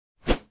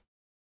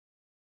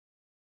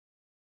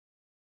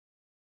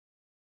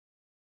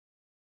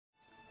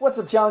What's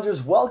up,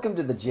 challengers? Welcome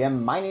to the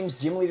gym. My name's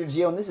Gym Leader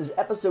Geo, and this is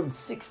episode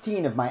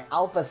 16 of my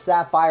Alpha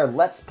Sapphire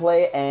Let's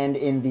Play. And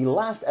in the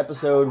last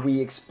episode, we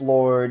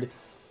explored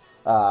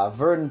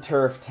Verdant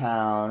Turf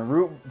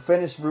Town,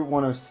 finished Route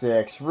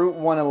 106, Route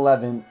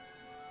 111,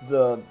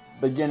 the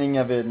beginning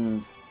of it,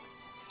 and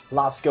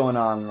lots going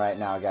on right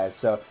now, guys.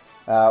 So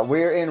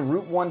we're in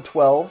Route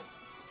 112,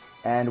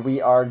 and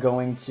we are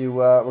going to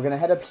we're gonna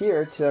head up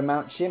here to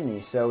Mount Chimney.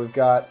 So we've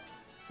got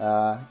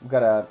a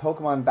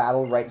Pokemon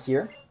battle right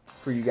here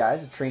for you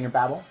guys, a trainer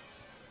battle.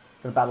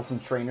 Gonna battle some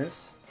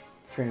trainers.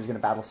 Trainers gonna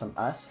battle some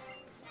us.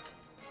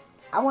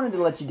 I wanted to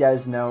let you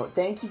guys know,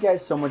 thank you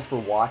guys so much for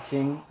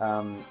watching.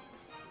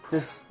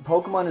 This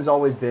Pokemon has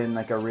always been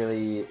like a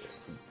really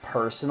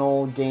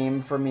personal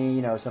game for me,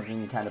 you know,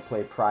 something you kind of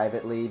play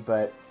privately,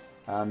 but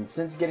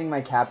since getting my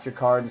capture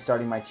card and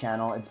starting my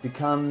channel, it's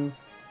become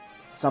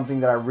something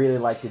that I really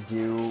like to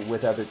do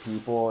with other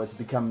people. It's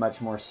become much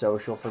more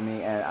social for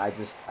me, and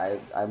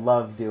I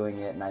love doing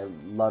it, and I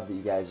love that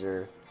you guys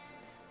are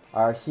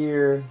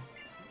here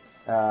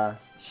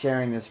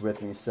sharing this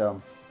with me.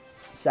 So,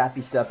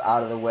 sappy stuff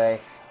out of the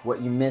way.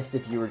 What you missed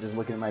if you were just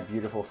looking at my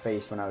beautiful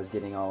face when I was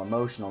getting all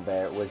emotional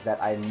there was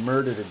that I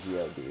murdered a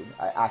Geodude.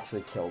 I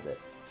actually killed it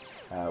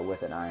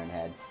with an Iron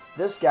Head.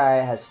 This guy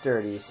has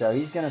Sturdy, so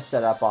he's going to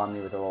set up on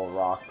me with a little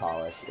rock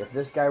polish. If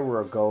this guy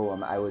were a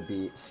Golem, I would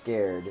be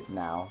scared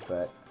now,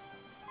 but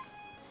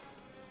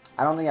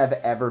I don't think I've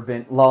ever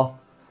been... Lol.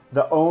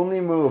 The only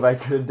move I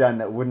could have done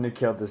that wouldn't have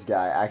killed this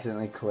guy, I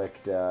accidentally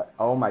clicked,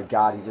 oh my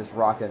god, he just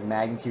rocked a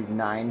magnitude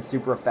 9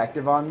 super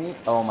effective on me.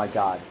 Oh my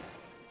god.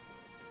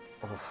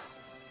 Oof.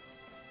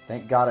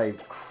 Thank god I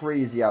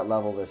crazy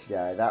outleveled this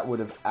guy. That would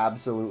have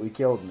absolutely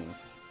killed me.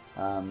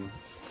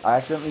 I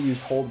accidentally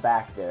used hold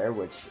back there,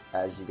 which,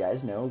 as you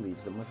guys know,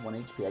 leaves them with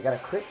 1 HP. I got a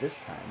crit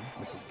this time,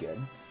 which is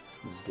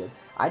good.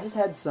 I just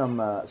had some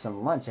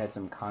lunch. I had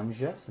some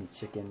canja, some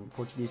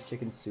Portuguese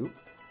chicken soup,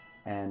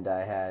 and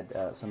I had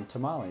some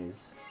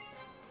tamales.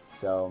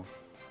 So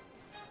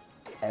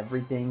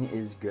everything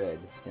is good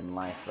in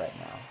life right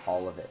now.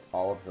 All of it.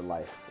 All of the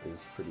life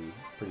is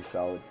pretty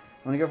solid.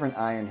 I'm gonna go for an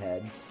Iron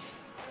Head.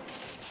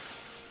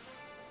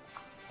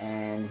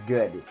 And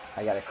good.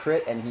 I got a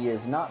crit, and he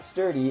is not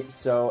sturdy,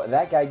 so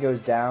that guy goes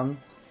down.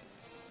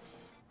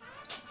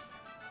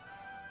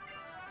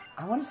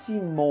 I want to see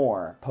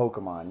more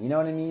Pokemon, you know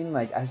what I mean?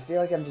 Like, I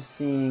feel like I'm just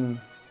seeing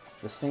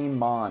the same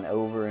Mon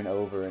over and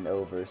over and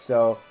over.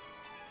 So,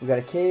 we got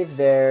a cave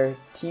there,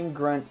 Team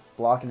Grunt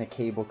blocking a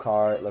cable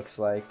car, it looks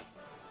like.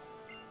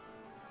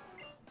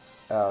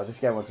 Oh,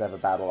 this guy wants to have a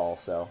battle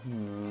also.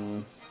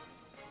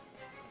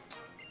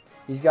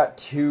 He's got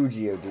 2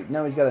 Geodude.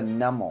 No, he's got a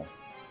Numel.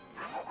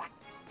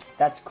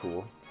 That's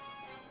cool.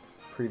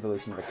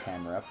 Pre-evolution of a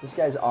camera. This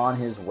guy's on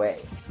his way.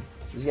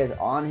 This guy's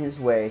on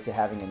his way to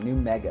having a new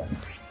Mega.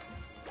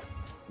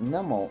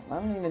 Numel, I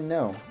don't even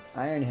know.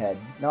 Iron Head.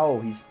 No,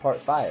 he's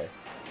part fire.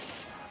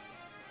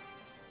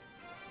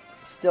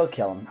 Still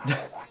kill him.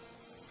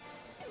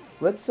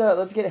 Let's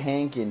get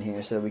Hank in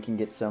here so that we can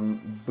get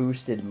some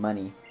boosted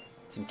money.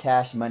 Some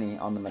cash money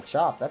on the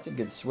Machop. That's a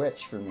good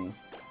switch for me.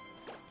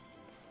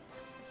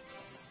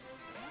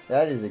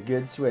 That is a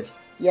good switch.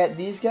 Yeah,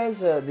 these guys,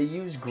 they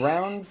use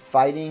ground,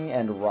 fighting,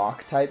 and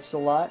rock types a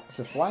lot.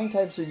 So flying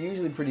types are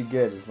usually pretty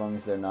good as long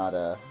as they're not,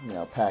 you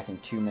know, packing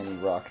too many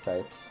rock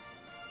types.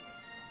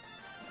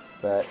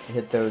 But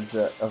hit those,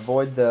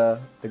 avoid the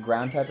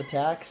ground type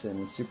attacks,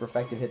 and super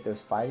effective hit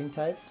those fighting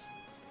types.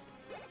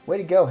 Way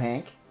to go,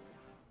 Hank.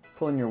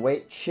 Pulling your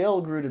weight.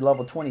 Chill grew to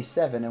level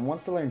 27 and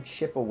wants to learn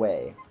Chip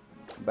Away.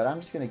 But I'm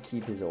just going to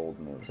keep his old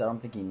moves. I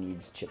don't think he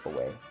needs Chip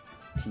Away.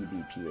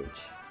 TBPH.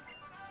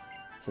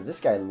 So this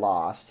guy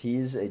lost.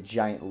 He's a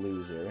giant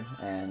loser.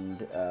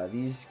 And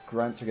these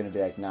grunts are going to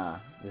be like, nah,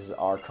 this is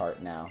our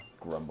cart now.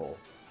 Grumble.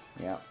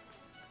 Yep.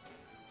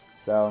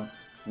 So,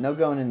 no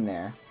going in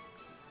there.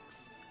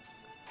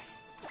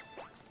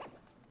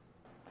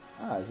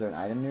 Ah, is there an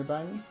item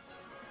nearby me?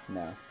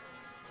 No.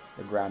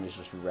 The ground is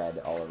just red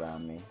all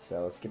around me.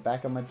 So let's get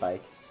back on my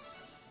bike.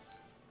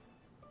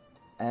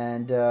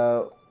 And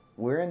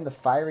we're in the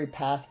Fiery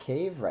Path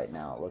Cave right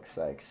now, it looks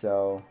like.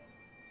 So...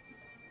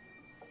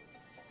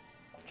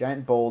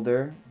 giant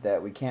boulder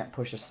that we can't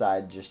push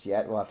aside just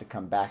yet. We'll have to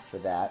come back for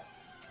that.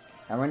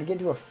 And we're going to get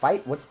into a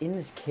fight. What's in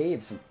this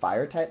cave? Some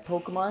fire-type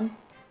Pokemon?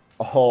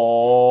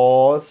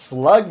 Oh,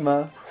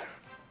 Slugma.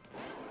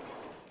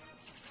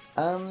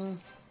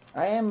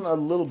 I am a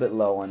little bit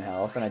low on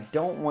health, and I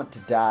don't want to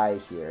die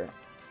here.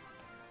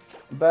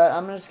 But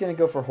I'm just going to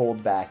go for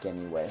hold back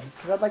anyway,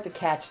 because I'd like to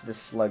catch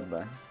this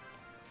Slugma.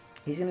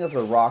 He's going to go for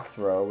a Rock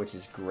Throw, which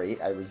is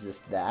great. I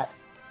resist that.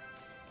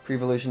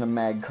 Pre-evolution of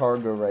Mag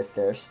Cargo right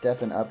there,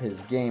 stepping up his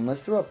game.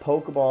 Let's throw a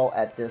Pokeball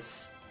at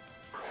this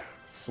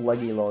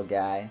sluggy little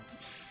guy.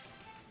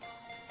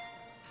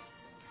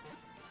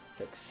 It's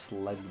like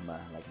Slugma,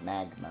 like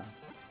magma.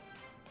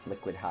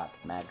 Liquid hot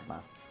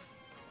magma.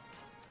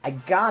 I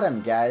got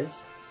him,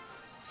 guys!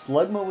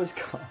 Slugma was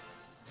gone.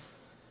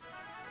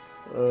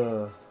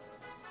 Ugh.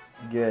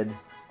 Good.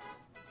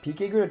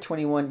 PK grew to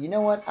 21. You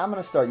know what? I'm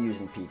going to start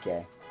using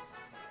PK.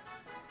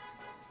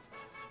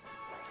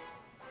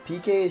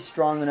 PK is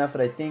strong enough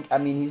that I think, I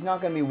mean, he's not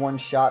going to be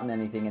one-shotting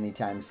anything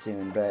anytime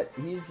soon, but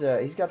he's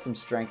got some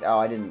strength. Oh,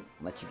 I didn't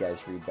let you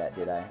guys read that,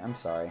 did I? I'm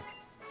sorry.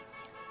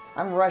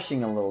 I'm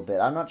rushing a little bit.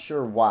 I'm not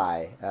sure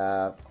why.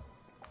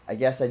 I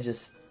guess I'm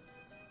just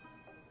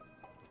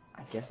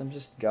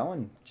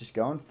going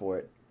for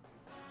it.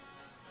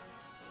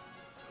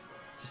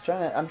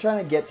 I'm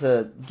trying to get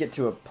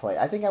to a play.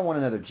 I think I want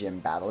another gym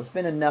battle. It's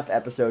been enough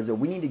episodes that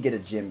we need to get a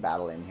gym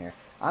battle in here.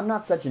 I'm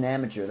not such an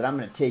amateur that I'm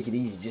going to take it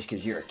easy just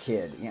because you're a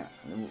kid. You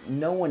know,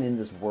 no one in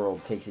this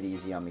world takes it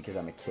easy on me because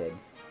I'm a kid.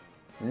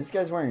 And this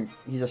guy's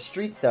he's a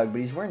street thug,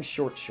 but he's wearing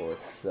short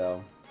shorts,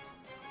 so.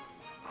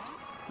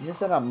 He's just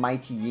set up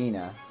Mighty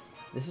Yena.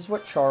 This is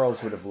what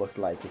Charles would have looked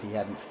like if he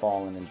hadn't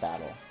fallen in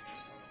battle.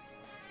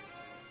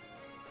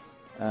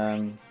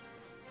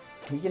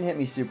 He can hit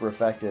me super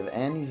effective,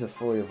 and he's a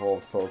fully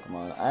evolved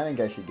Pokemon. I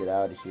think I should get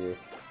out of here.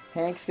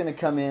 Hank's gonna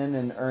come in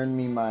and earn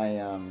me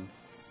my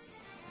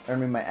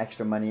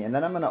extra money, and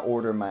then I'm gonna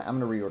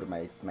reorder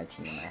my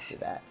team after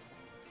that.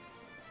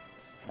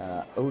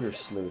 Odor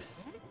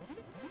Sleuth.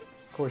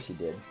 Of course he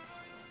did.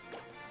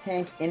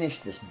 Hank,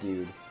 Inish this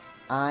dude.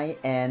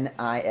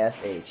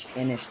 I-N-I-S-H.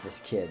 Inish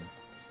this kid.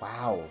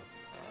 Wow.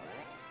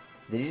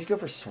 Did he just go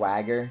for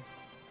swagger?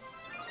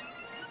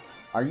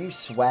 Are you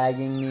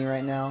swagging me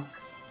right now?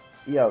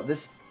 Yo,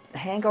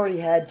 Hank already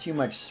had too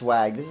much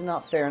swag. This is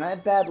not fair, and I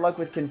had bad luck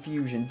with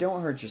confusion.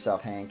 Don't hurt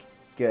yourself, Hank.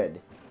 Good.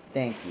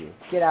 Thank you.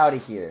 Get out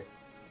of here.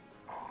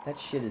 That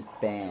shit is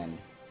banned.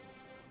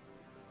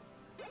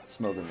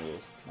 Smoking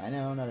rules. I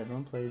know, not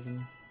everyone plays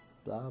them.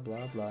 Blah,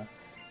 blah, blah.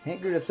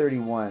 Hank grew to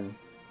 31.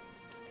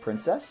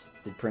 Princess?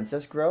 Did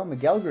Princess grow?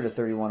 Miguel grew to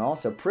 31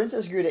 also.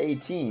 Princess grew to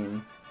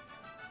 18.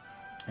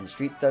 And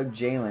Street Thug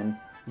Jalen,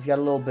 he's got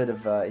a little bit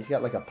of, he's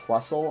got like a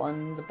plusle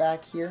on the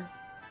back here.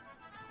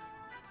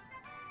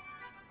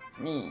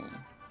 Me.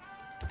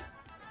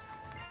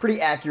 Pretty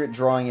accurate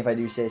drawing if I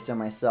do say so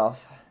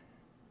myself.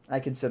 I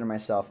consider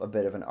myself a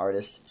bit of an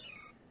artist.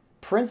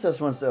 Princess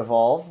wants to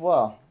evolve.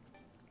 Well,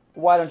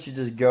 why don't you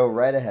just go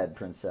right ahead,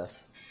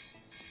 Princess?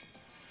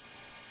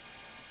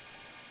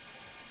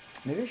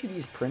 Maybe I should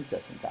use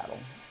Princess in battle.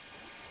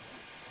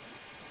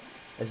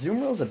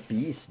 Azumarill's a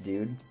beast,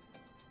 dude.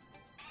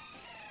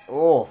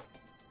 Oh,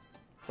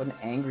 what an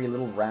angry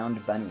little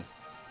round bunny.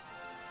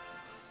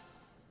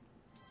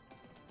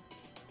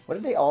 What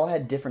if they all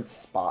had different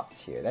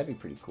spots here? That'd be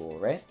pretty cool,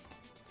 right?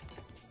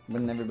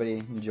 Wouldn't everybody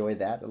enjoy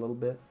that a little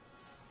bit?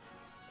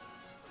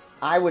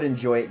 I would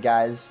enjoy it,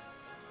 guys.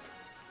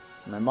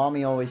 My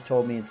mommy always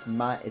told me it's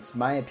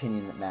my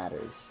opinion that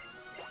matters,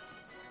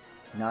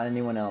 not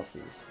anyone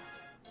else's.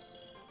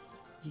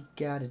 You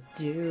gotta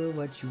do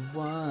what you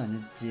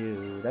wanna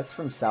do. That's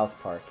from South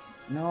Park.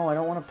 No, I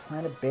don't want to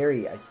plant a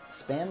berry. I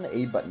spam the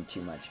A button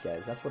too much,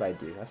 guys. That's what I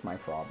do. That's my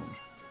problem.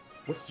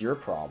 What's your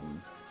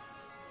problem?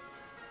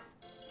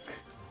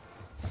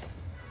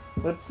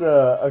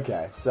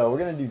 Okay, so we're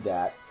gonna do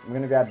that. We're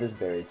gonna grab this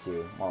berry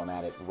too while I'm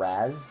at it.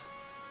 Raz.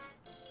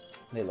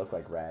 They look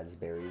like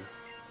raspberries.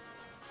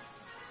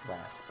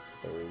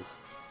 Raspberries.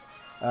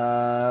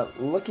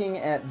 Looking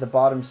at the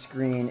bottom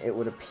screen, it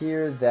would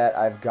appear that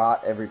I've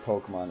got every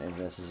Pokemon in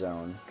this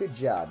zone. Good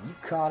job. You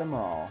caught them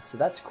all. So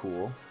that's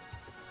cool.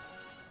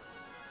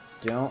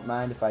 Don't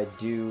mind if I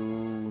do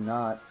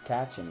not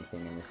catch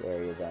anything in this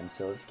area then.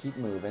 So let's keep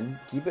moving.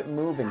 Keep it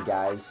moving,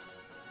 guys.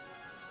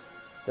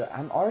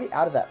 I'm already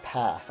out of that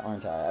path,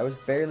 aren't I? I was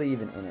barely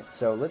even in it.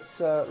 So let's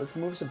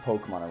move some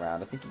Pokemon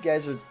around. I think you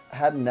guys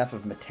had enough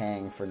of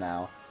Matang for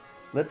now.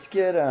 Let's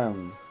get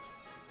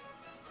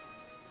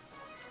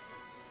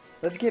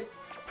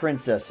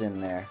Princess in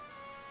there.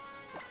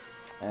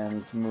 And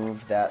let's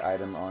move that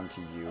item onto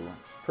you.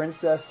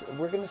 Princess,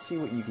 we're going to see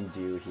what you can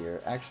do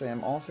here. Actually,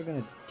 I'm also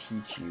going to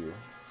teach you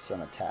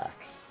some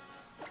attacks.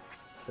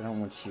 So I don't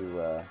want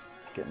you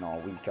getting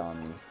all weak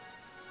on me.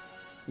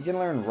 You can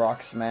learn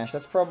Rock Smash.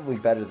 That's probably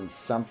better than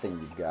something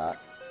you've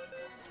got.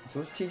 So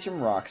let's teach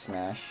him Rock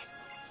Smash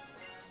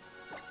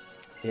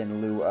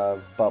in lieu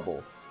of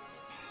Bubble.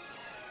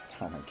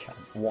 Oh my god.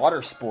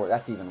 Water Sport,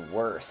 that's even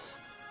worse.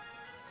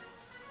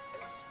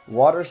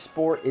 Water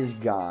Sport is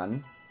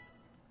gone.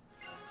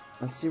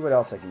 Let's see what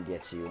else I can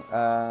get you.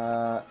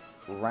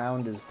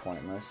 Round is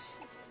pointless.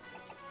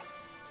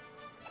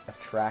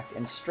 Attract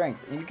and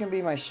Strength. You can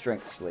be my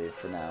Strength slave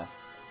for now.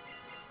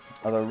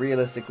 Although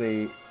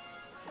realistically,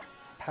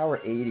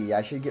 Power 80,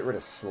 I should get rid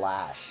of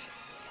Slash.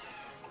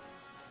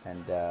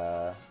 And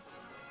I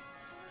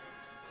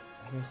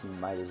guess you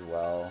might as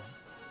well.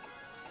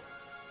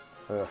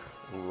 Ugh,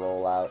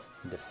 Roll Out,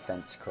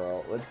 Defense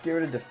Curl. Let's get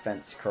rid of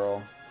Defense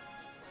Curl.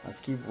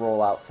 Let's keep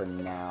Roll Out for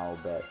now,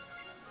 but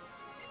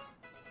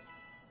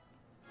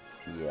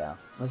yeah,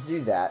 let's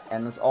do that.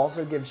 And let's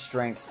also give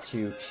Strength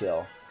to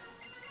Chill.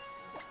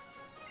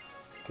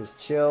 Because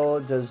Chill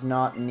does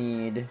not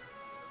need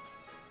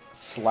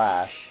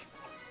Slash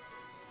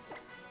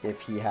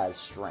if he has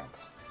Strength.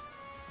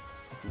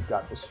 If you've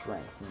got the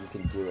Strength, you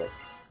can do it.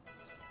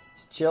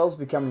 So Chill's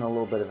becoming a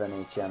little bit of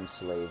an HM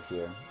slave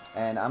here.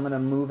 And I'm going to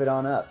move it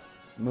on up.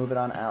 Move it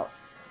on out.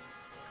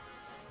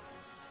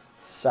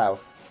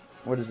 South.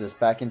 What is this?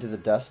 Back into the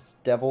Dust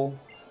Devil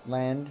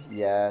land?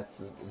 Yeah,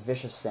 it's a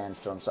vicious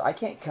sandstorm. So I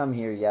can't come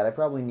here yet. I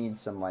probably need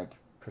some, like,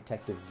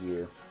 protective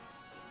gear.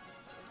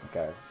 Like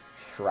a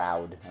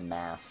shroud, a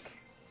mask.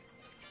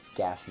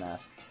 Gas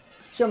mask.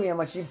 Show me how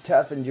much you've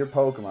toughened your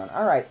Pokemon.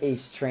 Alright,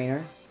 Ace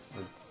Trainer.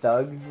 Or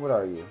Thug. What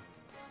are you?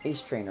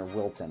 Ace Trainer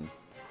Wilton.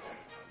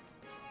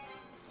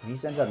 He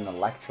sends out an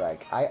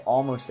Electrike. I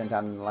almost sent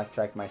out an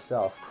Electrike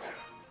myself.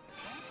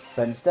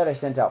 But instead I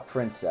sent out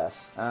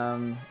Princess.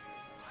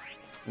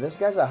 This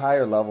guy's a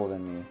higher level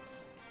than me.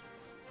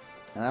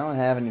 And I don't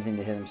have anything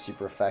to hit him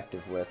super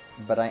effective with.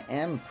 But I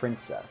am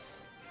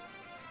Princess.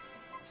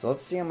 So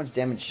let's see how much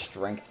damage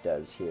Strength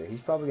does here.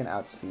 He's probably going to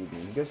outspeed me.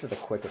 He goes for the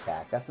Quick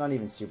Attack. That's not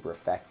even super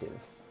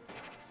effective.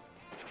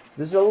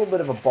 This is a little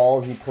bit of a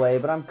ballsy play,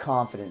 but I'm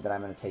confident that I'm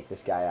going to take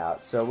this guy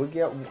out. So we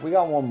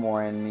got one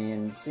more in me,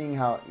 and seeing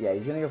how... Yeah,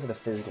 he's going to go for the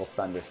physical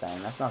Thunder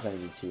Fang. That's not going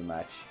to do too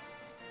much.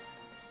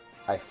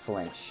 I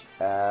flinch.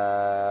 I'm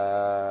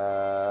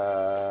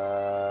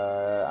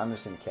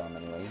just going to kill him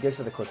anyway. He goes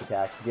for the Quick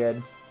Attack.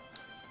 Good.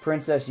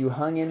 Princess, you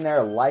hung in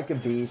there like a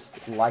beast,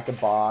 like a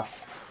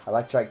boss.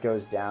 Electrike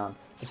goes down.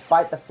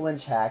 Despite the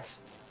flinch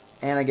hacks,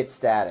 and I get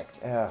staticked.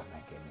 Oh, my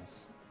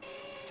goodness.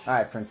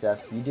 Alright,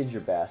 Princess, you did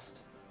your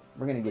best.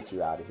 We're going to get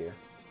you out of here.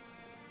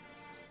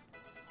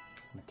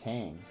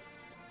 Matang.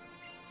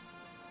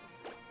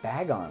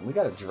 Bagon. We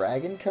got a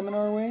dragon coming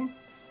our way?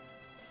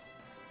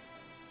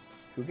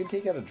 Who can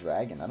take out a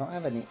dragon? I don't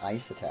have any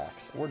ice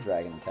attacks or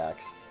dragon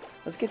attacks.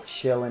 Let's get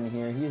Chill in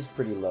here. He's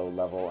pretty low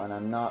level, and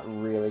I'm not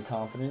really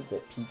confident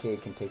that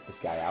PK can take this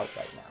guy out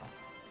right now.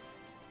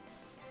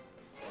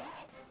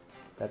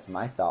 That's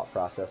my thought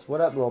process. What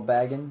up, little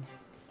baggin?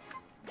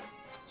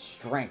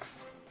 Strength.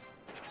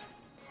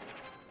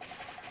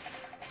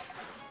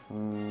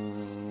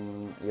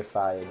 You're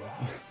fired.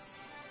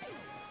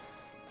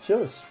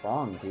 Chill is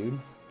strong, dude.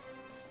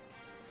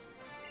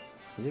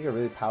 He's like a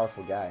really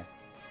powerful guy.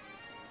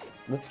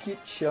 Let's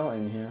keep Chill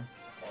in here.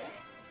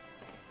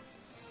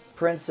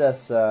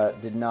 Princess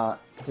did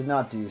not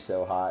do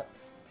so hot.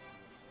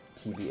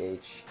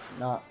 TBH.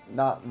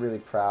 Not really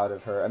proud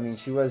of her. I mean,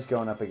 she was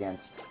going up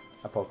against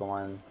a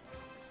Pokemon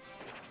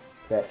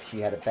that she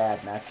had a bad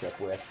matchup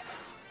with.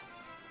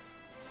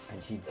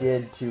 And she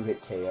did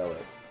 2-hit KO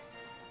it.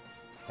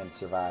 And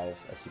survive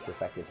a super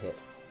effective hit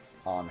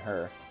on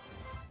her.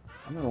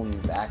 I'm going to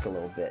lean back a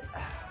little bit.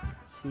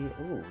 See?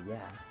 Oh,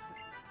 yeah.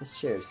 This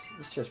chair's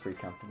pretty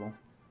comfortable.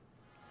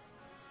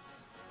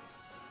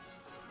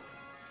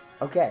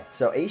 Okay,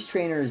 so Ace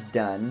Trainer is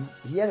done.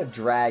 He had a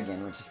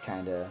dragon, which is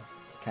kind of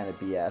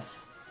BS.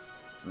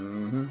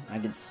 I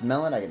can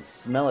smell it. I can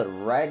smell it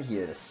right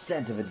here. The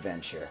scent of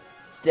adventure.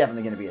 It's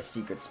definitely going to be a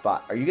secret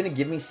spot. Are you going to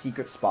give me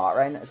secret spot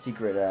right now?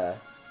 Secret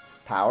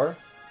power?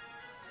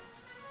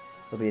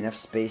 There'll be enough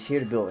space here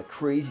to build a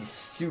crazy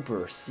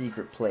super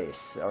secret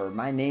place. Or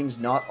my name's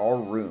not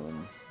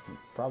Hoenn. It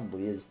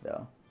probably is,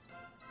 though.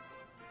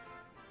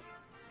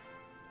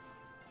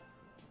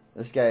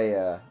 This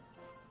guy,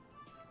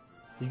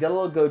 he's got a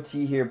little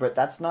goatee here, but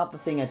that's not the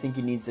thing I think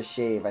he needs to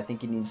shave. I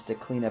think he needs to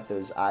clean up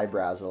those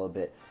eyebrows a little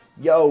bit.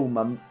 Yo,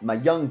 my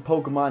young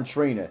Pokemon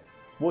trainer.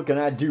 What can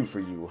I do for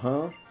you,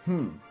 huh?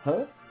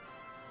 Huh?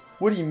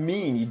 What do you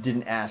mean you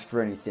didn't ask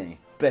for anything?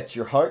 Bet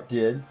your heart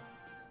did.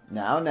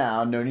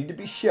 Now, no need to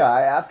be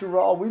shy. After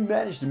all, we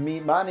managed to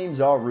meet. My name's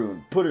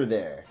Hoenn. Put her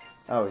there.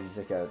 Oh, he's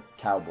like a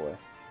cowboy.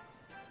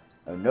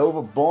 A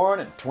Nova born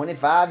at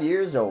 25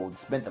 years old.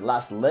 Spent the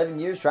last 11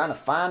 years trying to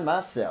find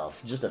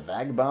myself. Just a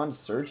vagabond in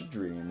search of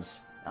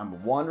dreams.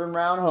 I'm wandering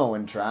around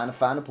Hoenn trying to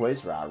find a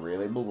place where I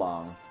really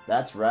belong.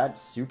 That's right,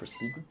 super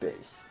secret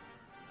base.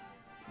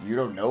 You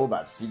don't know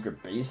about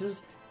secret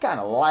bases? What kind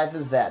of life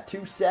is that?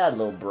 Too sad,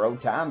 little bro.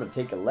 Time to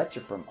take a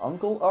lecture from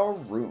Uncle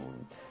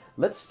Hoenn.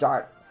 Let's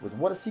start with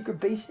what a secret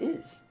base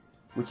is.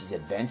 Which is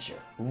adventure.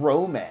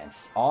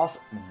 Romance.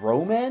 Awesome.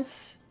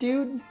 Romance,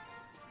 dude?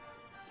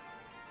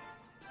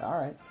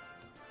 Alright.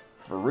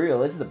 For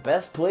real, it's the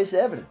best place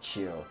ever to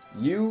chill.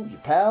 You, your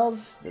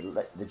pals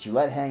that you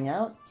let hang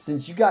out,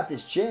 since you got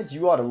this chance,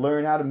 you ought to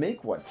learn how to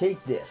make one.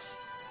 Take this.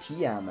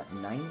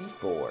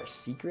 TM94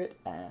 Secret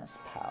Ass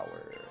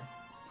Power.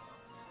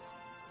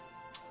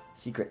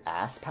 Secret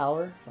Ass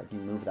Power? Like you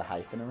move the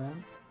hyphen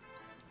around?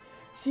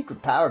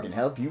 Secret Power can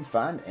help you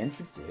find the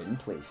entrance to hidden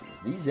places.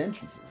 These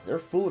entrances, they're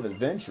full of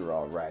adventure,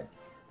 alright.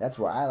 That's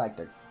why I like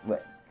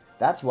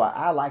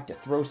to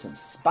throw some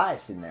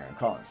spice in there and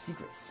call them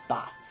secret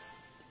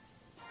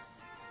spots.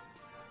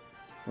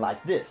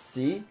 Like this,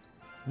 see?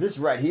 This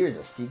right here is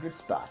a secret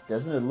spot.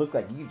 Doesn't it look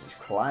like you can just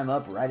climb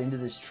up right into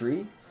this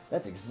tree?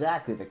 That's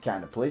exactly the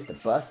kind of place to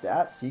bust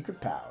out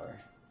secret power.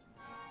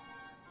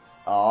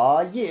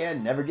 Aw, yeah,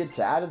 never get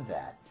tired of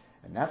that.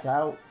 And that's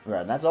all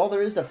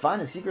there is to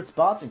finding secret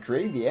spots and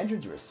creating the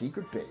entrance to a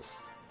secret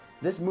base.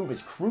 This move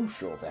is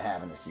crucial to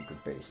having a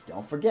secret base.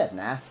 Don't forget,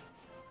 nah.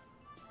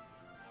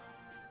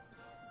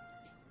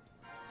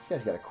 This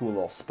guy's got a cool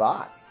little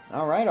spot.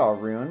 Alright,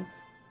 Hoenn.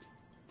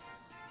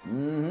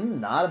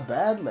 Not a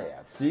bad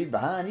layout. See,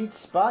 behind each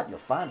spot, you'll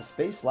find a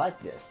space like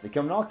this. They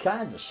come in all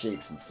kinds of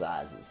shapes and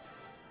sizes.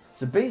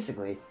 So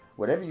basically,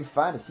 whenever you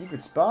find a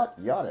secret spot,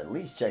 you ought to at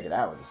least check it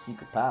out with a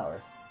secret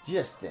power.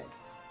 Just think,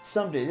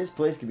 someday this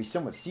place could be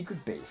someone's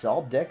secret base,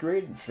 all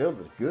decorated and filled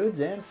with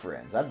goods and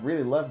friends. I'd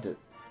really love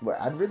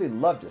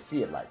to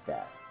see it like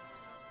that.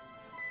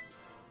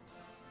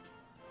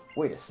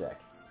 Wait a sec.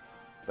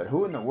 But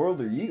who in the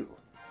world are you?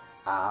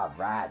 Ah,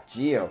 right,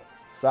 Geo.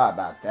 Sorry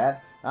about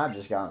that. I've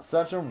just got on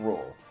such a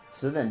roll.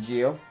 So then,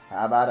 Geo,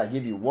 how about I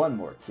give you one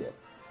more tip?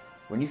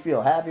 When you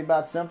feel happy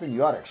about something,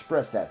 you ought to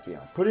express that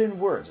feeling. Put it in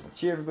words. It'll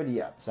cheer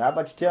everybody up. So how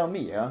about you tell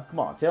me, huh? Come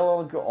on, tell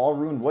all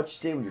Hoenn what you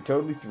say when you're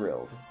totally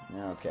thrilled.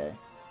 Okay.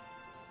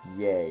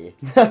 Yay.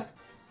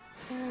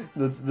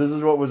 This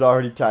is what was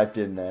already typed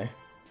in there.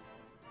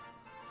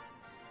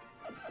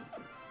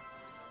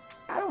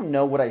 I don't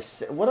know what I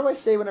say. What do I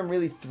say when I'm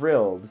really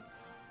thrilled?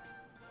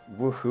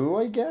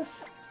 Woohoo, I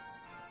guess?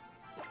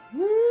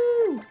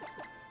 Woo!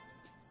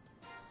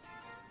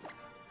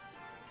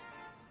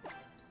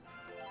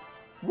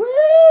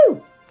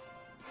 Woo!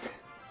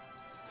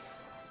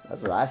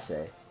 That's what I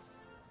say.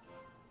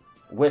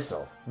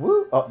 Whistle.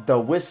 Woo! Oh, the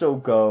whistle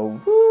go.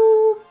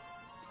 Woo!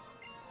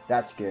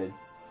 That's good.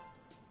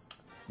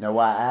 Know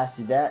why I asked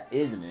you that?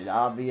 Isn't it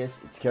obvious?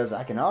 It's because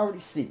I can already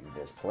see that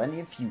there's plenty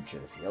of future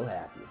to feel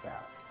happy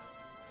about.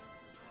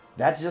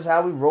 That's just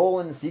how we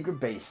roll in the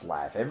secret base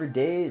life. Every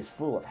day is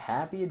full of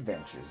happy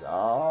adventures.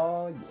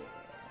 Oh,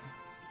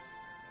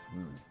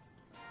 yeah.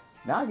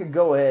 Now I could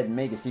go ahead and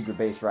make a secret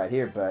base right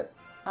here, but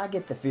I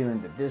get the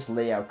feeling that this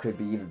layout could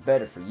be even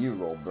better for you,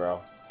 little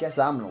bro. Guess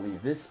I'm going to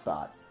leave this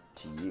spot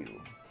to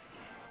you.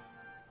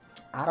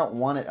 I don't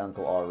want it,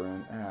 Uncle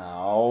Hoenn.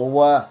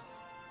 Oh.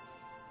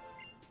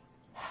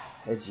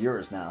 It's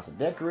yours now, so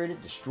decorate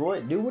it, destroy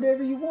it, do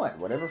whatever you want.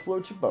 Whatever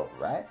floats your boat,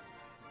 right?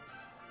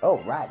 Oh,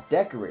 right,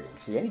 decorating.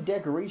 See, any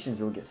decorations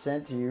will get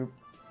sent to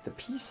the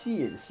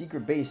PC of the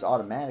secret base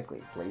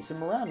automatically. Place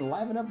them around and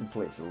liven up the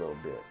place a little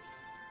bit.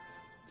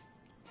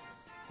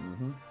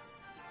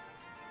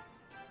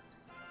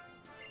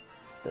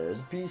 There's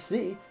a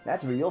PC.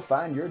 That's where you'll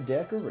find your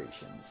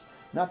decorations.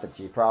 Not that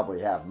you probably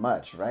have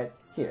much, right?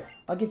 Here,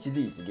 I'll get you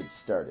these to get you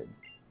started.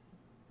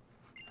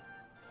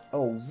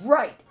 Oh,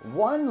 right!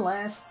 One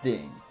last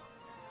thing.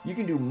 You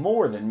can do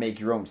more than make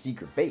your own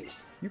secret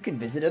base. You can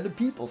visit other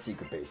people's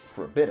secret bases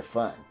for a bit of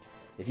fun.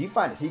 If you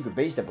find a secret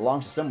base that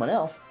belongs to someone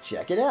else,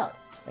 check it out.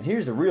 And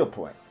here's the real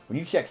point. When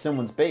you check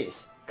someone's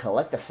base,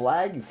 collect the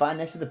flag you find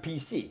next to the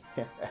PC.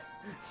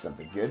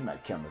 Something good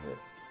might come of it.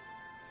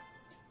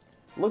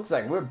 Looks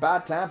like we're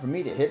about time for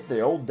me to hit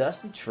the old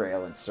dusty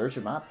trail in search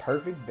of my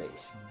perfect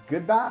base.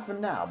 Goodbye for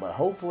now, but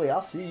hopefully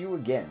I'll see you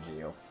again,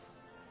 Geo.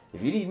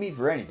 If you need me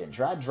for anything,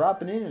 try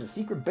dropping in at a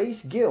secret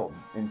base guild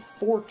in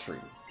Fortree.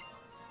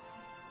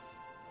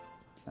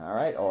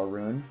 Alright,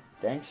 Hoenn.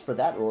 Thanks for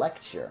that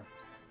lecture.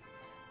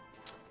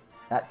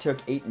 That took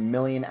 8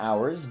 million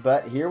hours,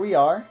 but here we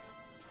are.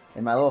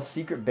 In my little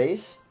secret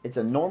base. It's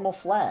a normal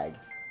flag.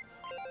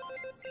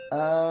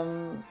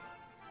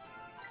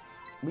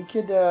 We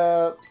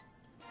could,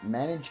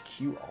 manage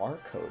QR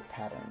code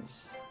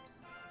patterns.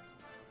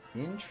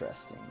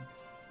 Interesting.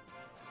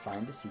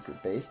 Find a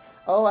secret base.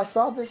 Oh, I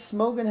saw this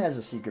Smogan has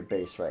a secret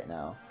base right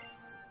now.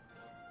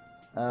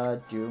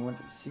 Do you want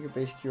the secret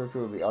base QR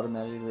code will be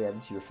automatically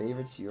added to your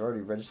favorites? You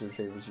already registered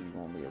favorites, so you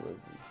won't be able to.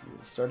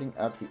 Starting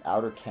up the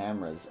outer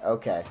cameras.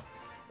 Okay.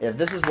 If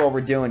this is what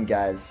we're doing,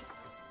 guys,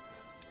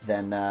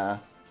 then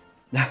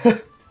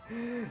this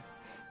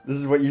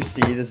is what you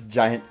see. This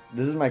giant.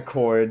 This is my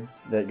cord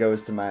that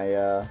goes to my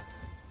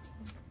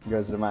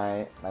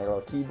my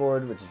little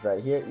keyboard, which is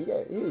right here.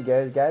 Yeah, here you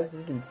go, guys.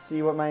 You can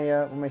see what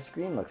my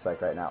screen looks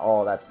like right now.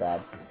 Oh, that's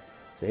bad.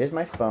 So here's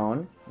my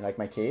phone. You like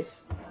my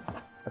case?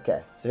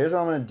 Okay, so here's what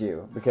I'm going to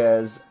do,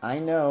 because I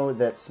know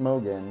that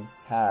Smogan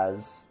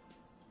has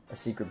a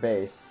secret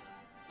base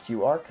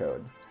QR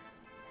code,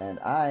 and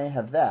I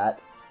have that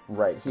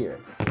right here.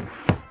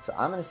 So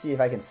I'm going to see if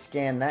I can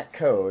scan that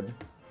code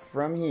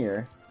from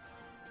here.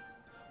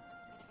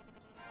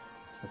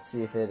 Let's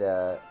see if it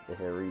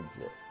reads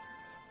it.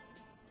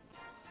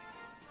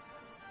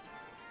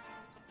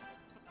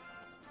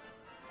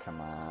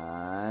 Come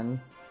on.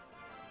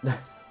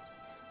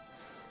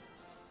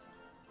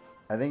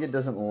 I think it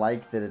doesn't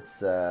like that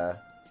it's, oh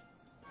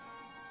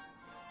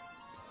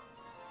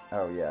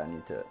yeah, I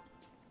need to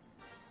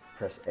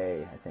press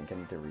A. I think I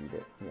need to read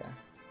it. Yeah.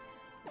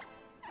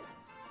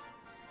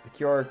 The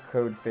QR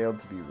code failed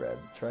to be read.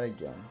 Try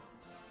again.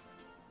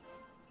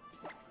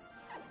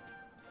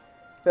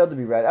 Failed to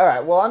be read.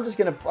 Alright, well, I'm just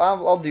gonna,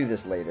 I'll do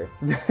this later.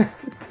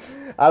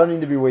 I don't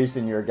need to be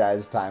wasting your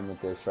guys' time with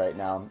this right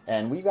now.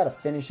 And we gotta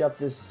finish up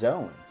this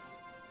zone.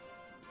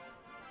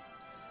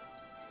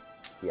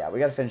 Yeah, we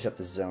gotta finish up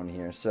this zone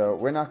here. So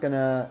we're not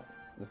gonna...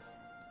 The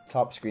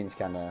top screen's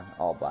kinda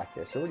all black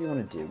there. So what do you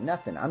want to do?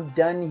 Nothing. I'm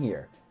done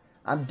here.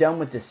 I'm done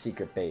with this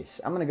secret base.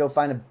 I'm gonna go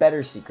find a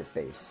better secret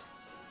base.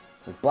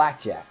 With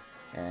blackjack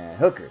and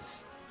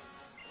hookers.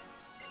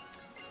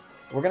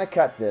 We're gonna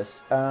cut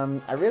this.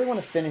 I really want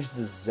to finish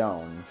the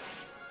zone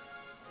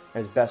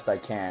as best I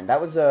can. That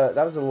was a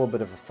little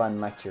bit of a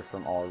fun lecture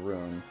from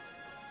Hoenn.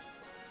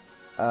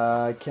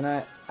 Can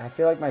I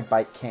feel like my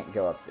bike can't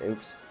go up.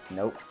 Oops.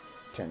 Nope.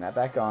 Turn that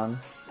back on.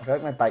 I feel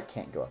like my bike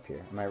can't go up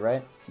here. Am I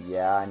right?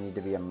 Yeah, I need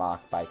to be a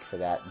mock bike for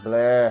that.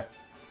 Blur.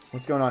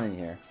 What's going on in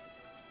here?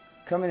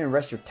 Come in and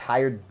rest your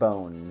tired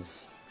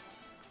bones.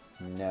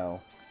 No.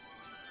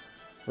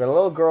 We got a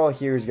little girl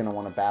here who's going to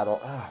want to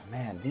battle. Oh,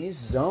 man. These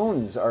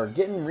zones are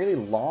getting really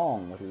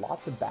long with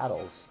lots of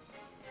battles.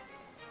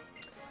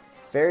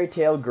 Fairy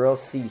Tale Girl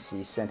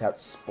Cece sent out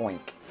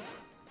Spoink.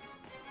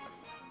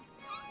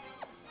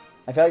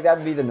 I feel like that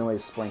would be the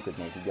noise Spoink would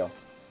make. You go.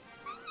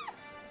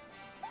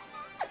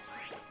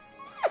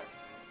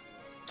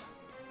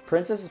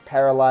 Princess is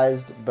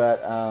paralyzed,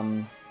 but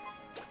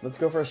let's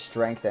go for a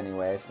strength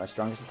anyway. It's my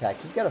strongest attack.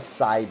 He's got a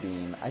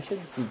Psybeam. I should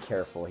be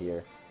careful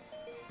here.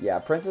 Yeah,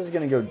 Princess is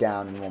going to go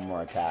down in one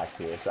more attack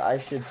here, so I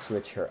should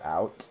switch her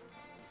out.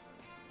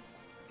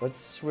 Let's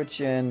switch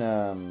in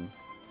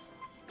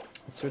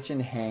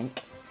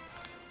Hank.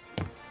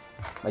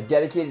 My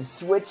dedicated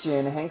switch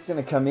in. Hank's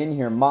going to come in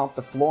here, mop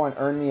the floor, and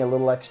earn me a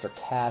little extra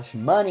cash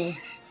money.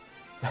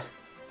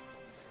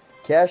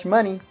 Cash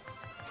money.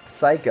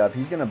 Psych up.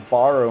 He's going to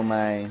borrow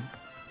my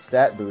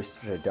stat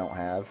boost, which I don't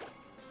have.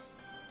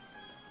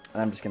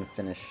 And I'm just going to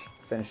finish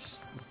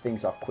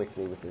things off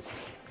quickly with this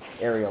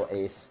Aerial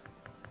Ace.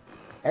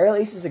 Aerial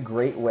Ace is a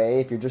great way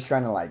if you're just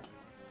trying to, like,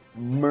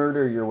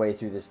 murder your way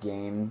through this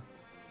game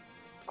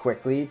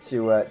quickly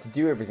to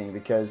do everything,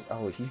 because,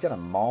 oh, he's got a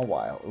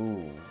Mawile.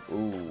 Ooh.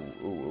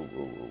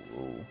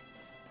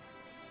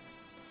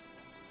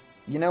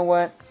 You know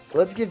what?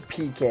 Let's give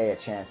PK a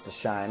chance to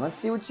shine. Let's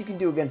see what you can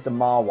do against a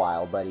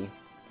Mawile, buddy.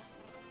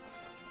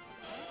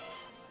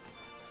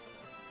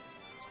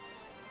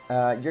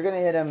 You're going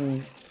to hit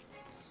him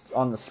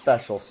on the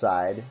special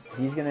side.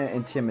 He's going to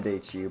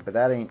intimidate you, but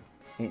that ain't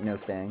no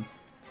thing.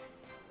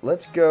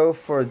 Let's go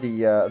for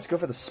the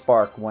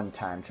spark one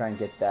time. Try and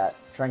get that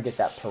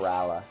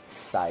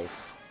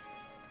paralysis.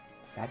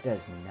 That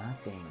does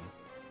nothing.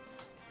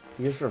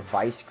 He goes for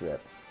Vice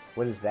Grip.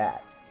 What is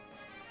that?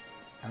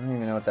 I don't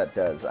even know what that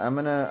does. I'm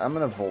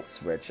gonna Volt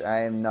Switch.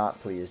 I am not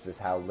pleased with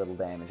how little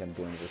damage I'm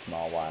doing to this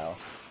Mawile.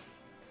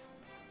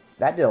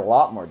 That did a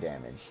lot more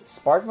damage.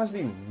 Spark must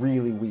be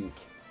really weak.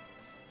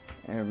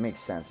 And it makes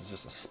sense. It's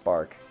just a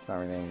spark. It's not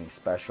really anything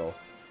special.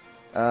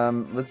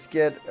 Let's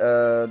get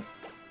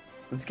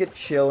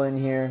Chill in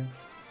here.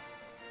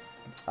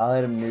 I'll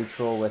hit him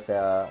neutral with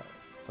a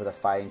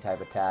fighting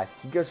type attack.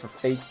 He goes for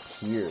Fake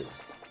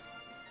Tears.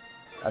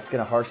 That's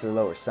gonna harshly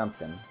lower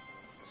something.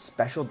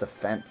 Special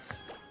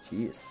defense.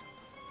 Jeez.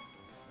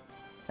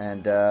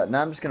 And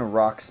now I'm just gonna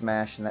Rock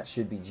Smash, and that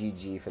should be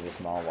GG for this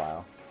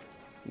Mawile.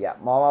 Yeah,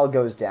 Mawile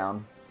goes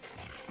down.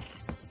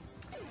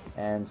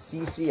 And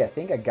CC, I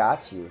think I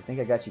got you. I think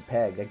I got you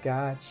pegged. I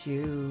got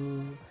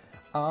you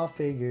all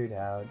figured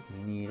out.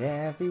 You need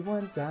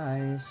everyone's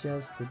eyes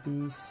just to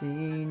be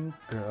seen.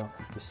 Girl,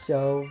 you're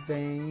so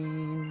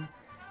vain. You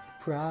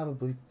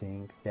probably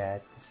think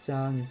that the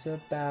song is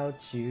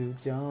about you.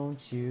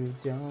 Don't you?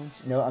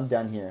 No, I'm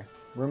done here.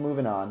 We're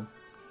moving on.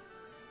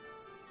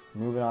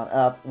 Moving on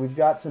up. We've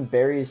got some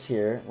berries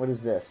here. What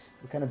is this?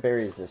 What kind of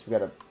berry is this? We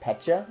got a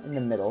Petcha in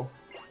the middle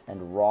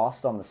and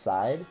Rost on the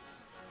side.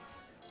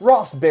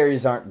 Rost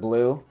berries aren't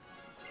blue.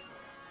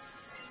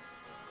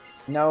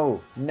 No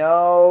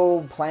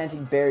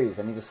planting berries.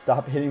 I need to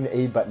stop hitting the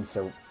A button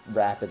so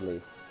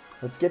rapidly.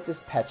 Let's get this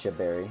Petcha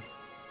berry.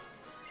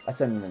 That's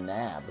a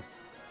Nanab.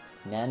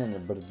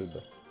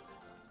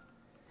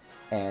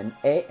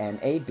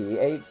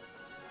 N-A-N-A-B-A.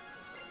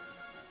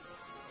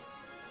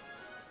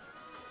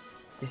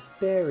 This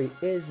berry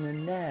is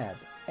Nanab.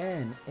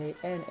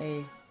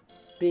 N-A-N-A-B.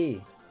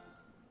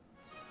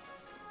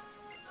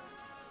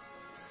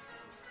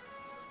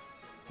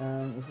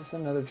 Is this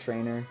another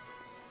trainer?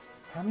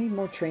 How many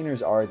more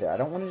trainers are there? I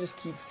don't want to just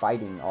keep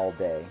fighting all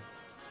day.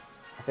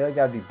 I feel like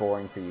that would be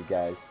boring for you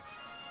guys.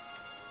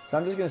 So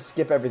I'm just going to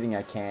skip everything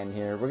I can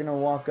here. We're going to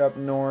walk up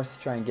north,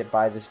 try and get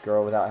by this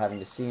girl without having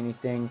to see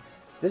anything.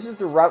 This is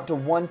the route to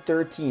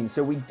 113.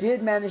 So we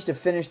did manage to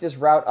finish this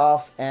route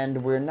off,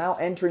 and we're now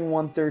entering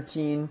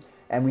 113.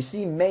 And we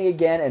see May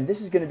again, and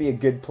this is going to be a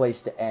good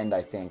place to end,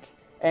 I think.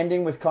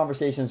 Ending with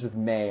conversations with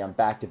May on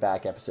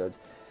back-to-back episodes.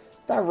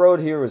 That road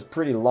here was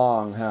pretty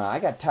long, huh? I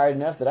got tired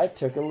enough that I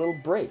took a little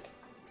break.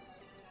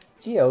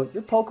 Geo,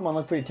 your Pokemon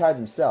look pretty tired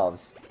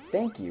themselves.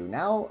 Thank you.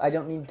 Now I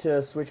don't need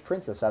to switch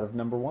Princess out of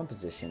 #1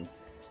 position.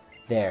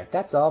 There,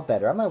 that's all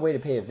better. I'm on my way to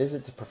pay a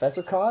visit to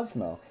Professor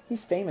Cosmo.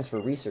 He's famous for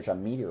research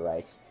on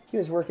meteorites. He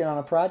was working on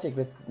a project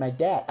with my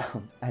dad,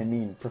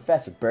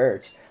 Professor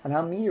Birch, on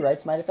how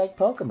meteorites might affect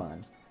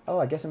Pokemon. Oh,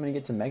 I guess I'm going to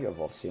get to Mega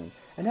Evolve soon.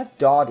 Enough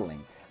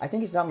dawdling. I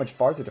think it's not much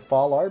farther to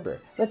Fall Arbor.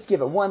 Let's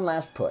give it one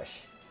last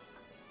push.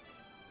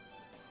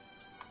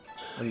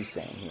 What are you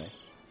saying here?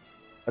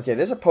 Okay,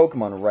 there's a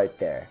Pokemon right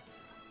there.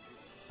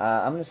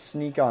 I'm going to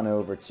sneak on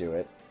over to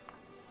it.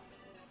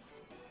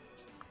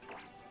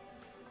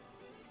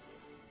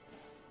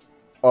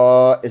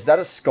 Is that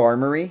a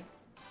Skarmory?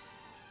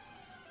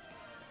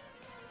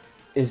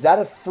 Is that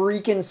a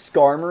freaking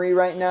Skarmory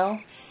right now?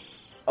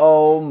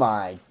 Oh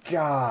my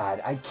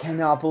god. I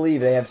cannot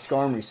believe they have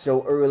Skarmory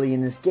so early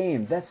in this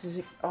game.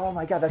 Oh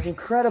my god, that's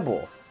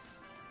incredible.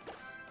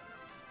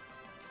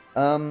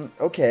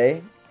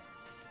 Okay.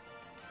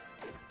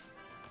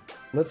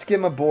 Let's get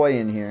my boy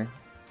in here.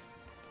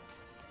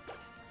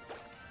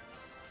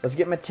 Let's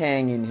get my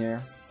Tang in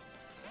here.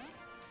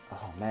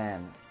 Oh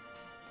man.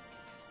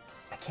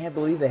 I can't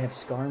believe they have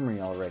Skarmory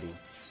already.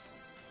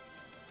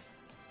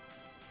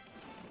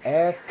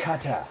 Air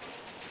Cutter.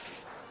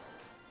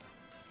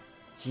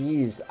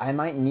 Jeez, I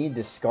might need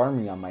this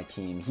Skarmory on my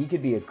team. He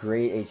could be a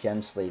great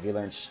HM slave. He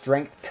learns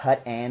Strength,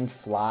 Cut, and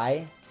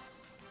Fly.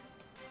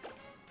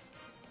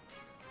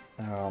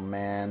 Oh,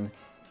 man.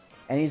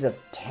 And he's a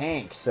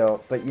tank,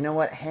 so... But you know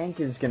what? Hank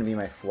is going to be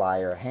my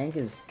flyer. Hank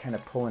is kind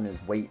of pulling his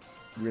weight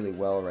really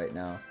well right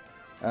now.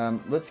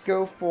 Let's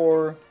go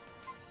for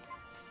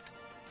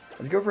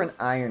an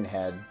Iron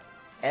Head.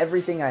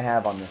 Everything I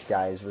have on this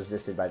guy is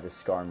resisted by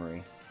this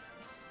Skarmory.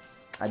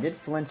 I did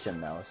flinch him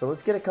though, so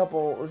let's get a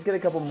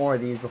couple more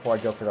of these before I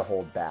go for the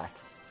hold back.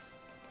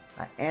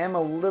 I am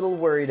a little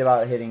worried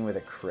about hitting with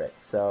a crit,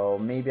 so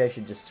maybe I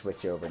should just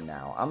switch over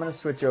now. I'm gonna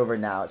switch over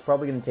now. It's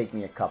probably gonna take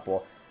me a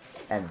couple,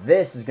 and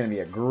this is gonna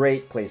be a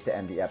great place to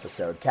end the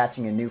episode.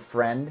 Catching a new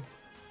friend.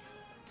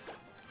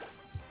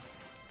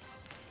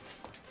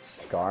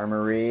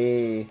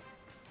 Skarmory.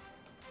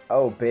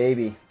 Oh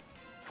baby.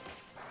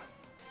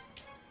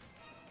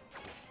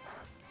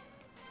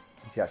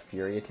 He's got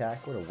Fury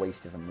Attack. What a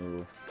waste of a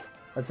move.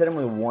 Let's hit him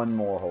with one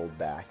more hold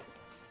back.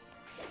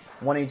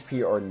 1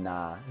 HP or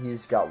nah.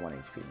 He's got 1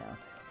 HP now.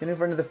 He's going to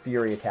go into the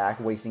Fury Attack,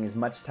 wasting as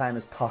much time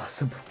as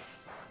possible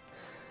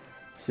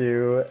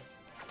to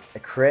a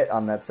crit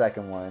on that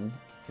second one.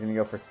 We're going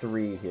to go for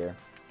 3 here.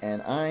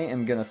 And I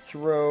am going to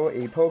throw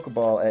a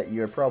Pokeball at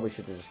you. I probably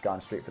should have just gone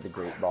straight for the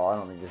Great Ball. I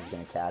don't think this is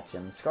going to catch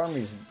him.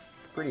 Skarmory's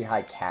pretty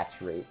high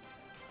catch rate.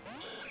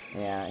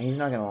 Yeah, he's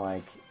not going to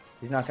like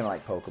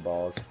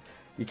Pokeballs.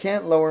 You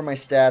can't lower my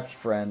stats,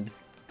 friend.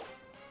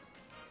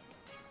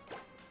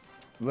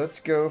 Let's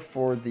go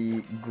for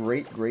the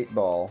Great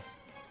Ball.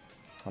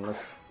 And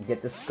let's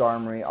get this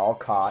Skarmory all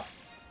caught.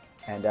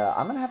 And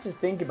I'm going to have to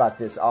think about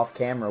this off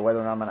camera, whether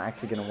or not I'm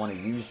actually going to want to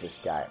use this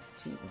guy.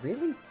 Gee,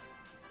 really?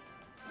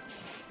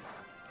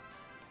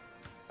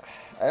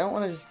 I don't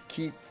want to just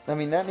keep... I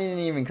mean, that didn't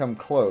even come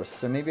close,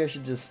 so maybe I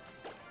should just...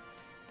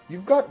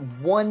 You've got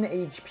 1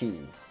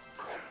 HP,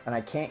 and I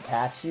can't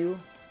catch you?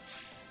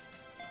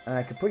 And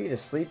I could put you to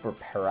sleep or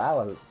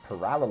paralyze.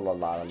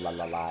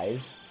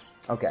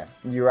 Okay,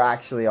 you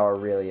actually are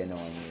really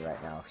annoying me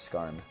right now,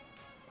 Skarm.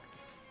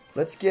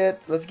 Let's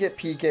get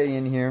PK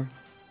in here.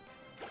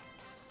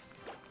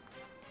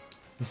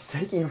 It's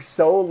taking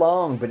so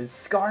long, but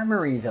it's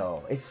Skarmory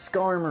though. It's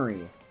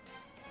Skarmory.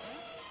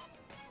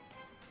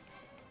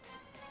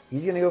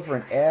 He's gonna go for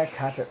an Air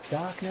Kata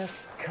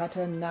Darkness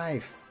Kata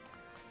Knife.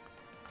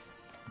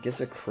 Gets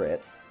a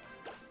crit.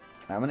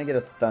 I'm gonna get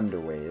a Thunder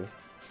Wave.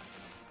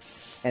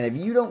 And if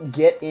you don't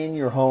get in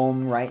your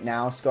home right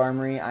now,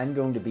 Skarmory, I'm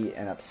going to be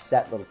an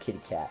upset little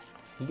kitty cat.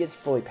 He gets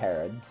fully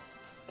parried.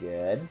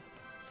 Good.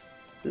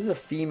 This is a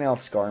female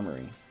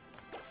Skarmory. I'm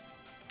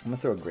going to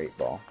throw a Great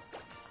Ball.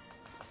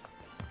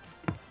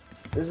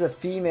 This is a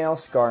female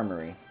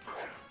Skarmory.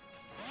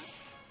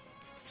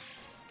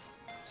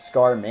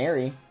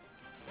 Skarmory?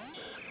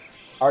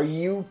 Are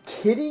you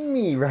kidding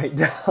me right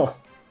now?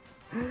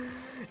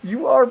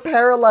 You are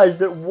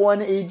paralyzed at 1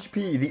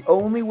 HP. The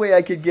only way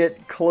I could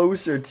get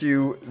closer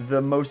to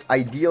the most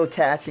ideal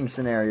catching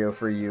scenario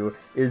for you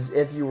is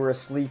if you were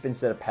asleep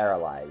instead of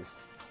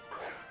paralyzed.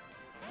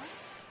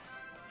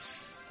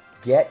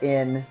 Get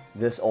in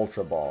this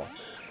Ultra Ball.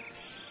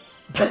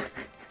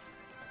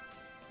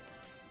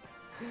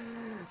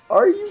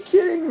 Are you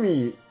kidding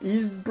me?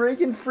 He's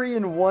breaking free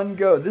in one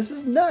go. This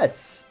is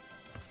nuts.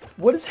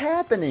 What is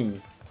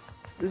happening?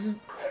 This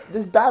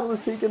battle has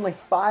taken like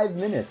 5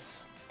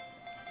 minutes.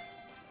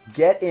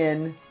 Get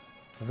in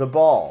the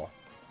ball.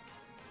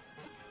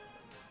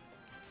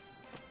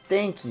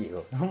 Thank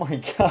you. Oh my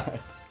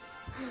god.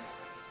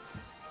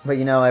 But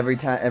you know,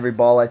 every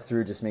ball I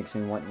threw just makes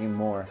me want you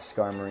more,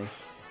 Skarmory.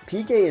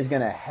 PK is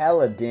gonna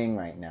hella ding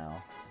right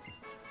now.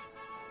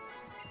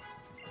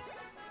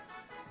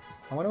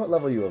 I wonder what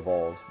level you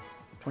evolve.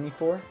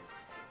 24?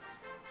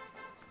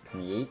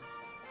 28?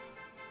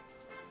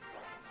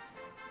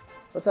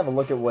 Let's have a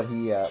look at what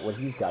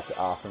he's got to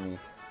offer me.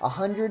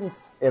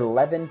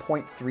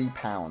 111.3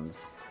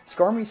 pounds.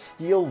 Skarmory's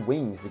steel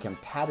wings become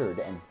tattered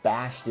and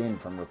bashed in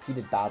from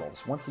repeated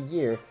battles. Once a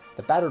year,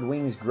 the battered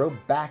wings grow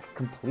back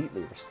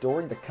completely,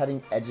 restoring the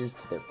cutting edges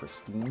to their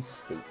pristine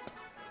state.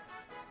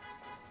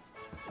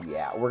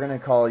 Yeah, we're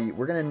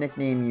gonna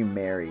nickname you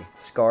Mary.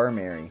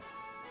 Skarmory.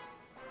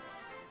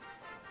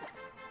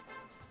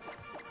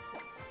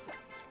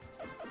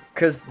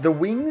 Cause the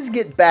wings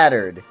get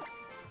battered.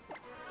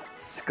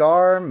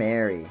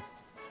 Skarmory.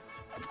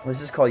 Let's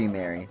just call you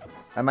Mary.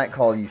 I might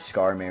call you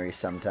Skarmory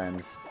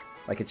sometimes.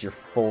 Like it's your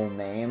full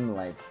name.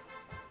 Like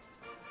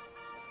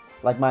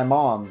my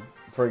mom,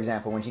 for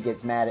example, when she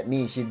gets mad at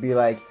me, she'd be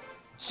like,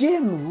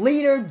 Gym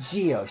Leader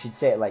Geo. She'd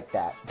say it like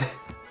that.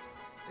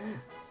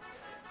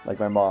 Like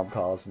my mom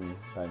calls me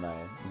by my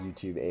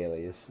YouTube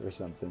alias or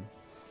something.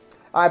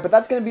 Alright, but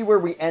that's going to be where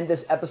we end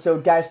this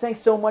episode, guys. Thanks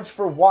so much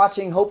for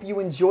watching. Hope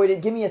you enjoyed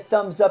it. Give me a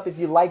thumbs up if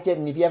you liked it,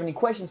 and if you have any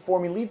questions for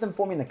me, leave them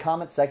for me in the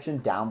comment section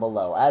down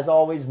below. As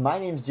always, my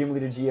name's Gym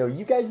Leader Geo.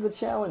 You guys are the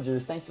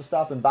challengers. Thanks for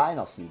stopping by, and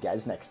I'll see you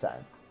guys next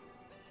time.